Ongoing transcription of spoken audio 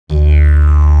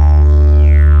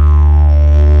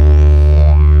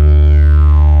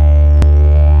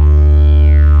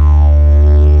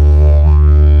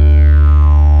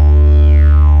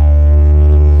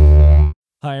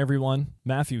everyone,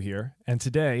 Matthew here, and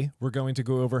today we're going to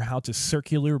go over how to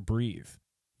circular breathe.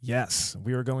 Yes,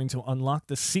 we are going to unlock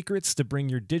the secrets to bring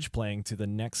your didge playing to the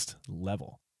next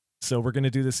level. So we're going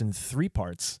to do this in 3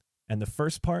 parts, and the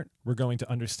first part, we're going to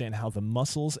understand how the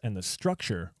muscles and the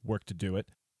structure work to do it.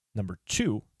 Number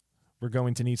 2, we're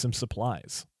going to need some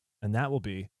supplies, and that will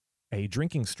be a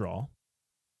drinking straw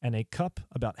and a cup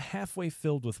about halfway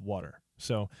filled with water.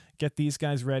 So get these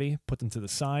guys ready, put them to the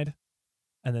side.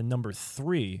 And then number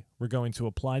 3, we're going to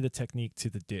apply the technique to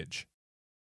the didge.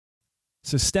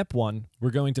 So step 1,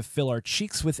 we're going to fill our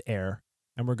cheeks with air,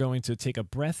 and we're going to take a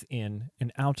breath in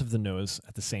and out of the nose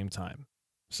at the same time.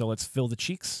 So let's fill the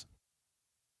cheeks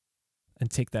and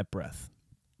take that breath.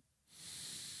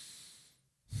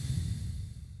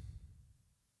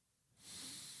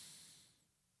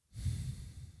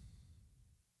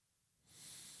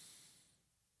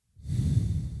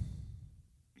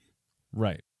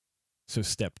 Right. So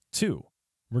step 2,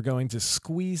 we're going to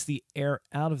squeeze the air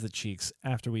out of the cheeks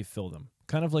after we fill them,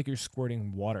 kind of like you're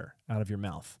squirting water out of your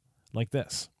mouth, like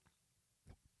this.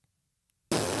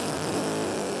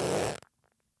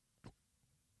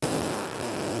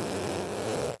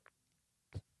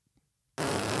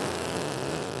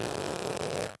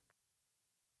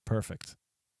 Perfect.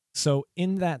 So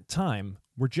in that time,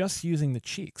 we're just using the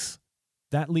cheeks.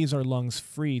 That leaves our lungs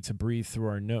free to breathe through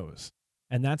our nose.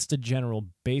 And that's the general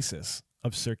basis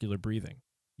of circular breathing.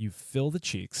 You fill the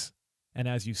cheeks, and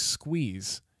as you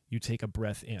squeeze, you take a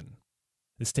breath in.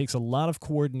 This takes a lot of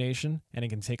coordination, and it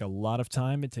can take a lot of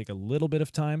time. It takes a little bit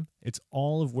of time. It's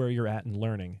all of where you're at in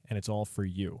learning, and it's all for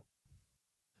you.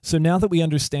 So now that we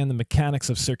understand the mechanics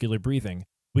of circular breathing,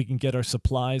 we can get our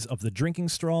supplies of the drinking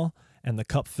straw and the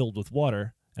cup filled with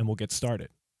water, and we'll get started.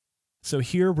 So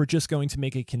here, we're just going to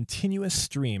make a continuous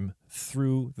stream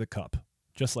through the cup,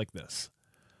 just like this.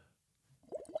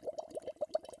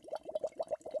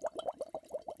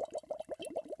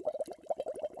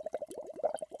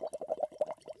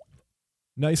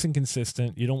 Nice and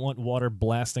consistent. You don't want water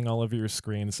blasting all over your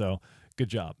screen, so good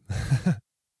job.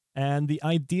 And the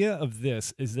idea of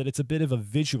this is that it's a bit of a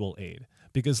visual aid,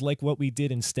 because like what we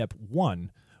did in step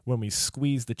 1, when we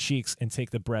squeeze the cheeks and take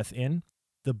the breath in,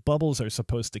 the bubbles are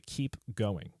supposed to keep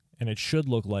going, and it should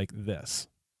look like this.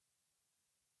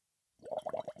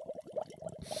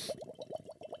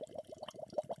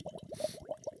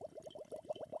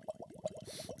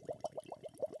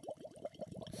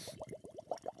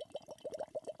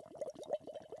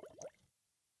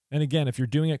 And again, if you're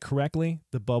doing it correctly,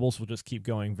 the bubbles will just keep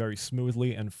going very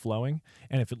smoothly and flowing.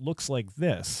 And if it looks like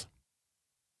this,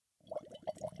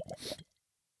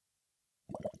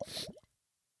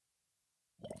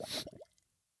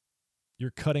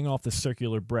 you're cutting off the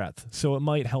circular breath. So it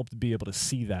might help to be able to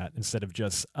see that instead of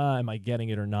just, am I getting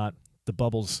it or not? The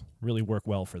bubbles really work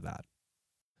well for that.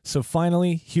 So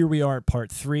finally, here we are at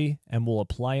part 3, and we'll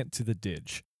apply it to the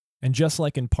didge. And just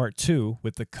like in part 2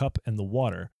 with the cup and the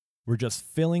water, we're just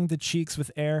filling the cheeks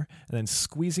with air and then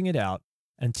squeezing it out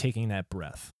and taking that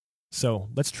breath. So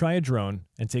let's try a drone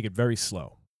and take it very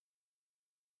slow.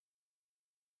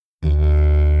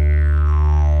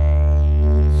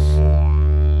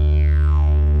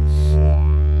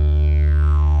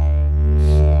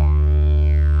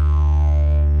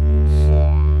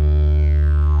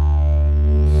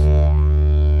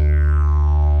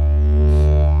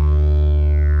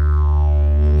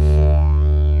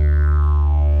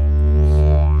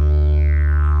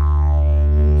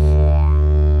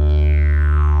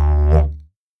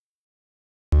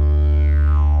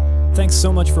 Thanks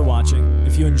so much for watching.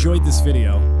 If you enjoyed this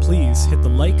video, please hit the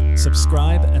like,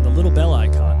 subscribe, and the little bell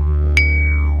icon.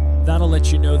 That'll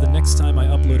let you know the next time I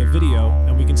upload a video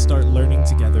and we can start learning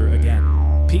together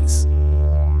again. Peace.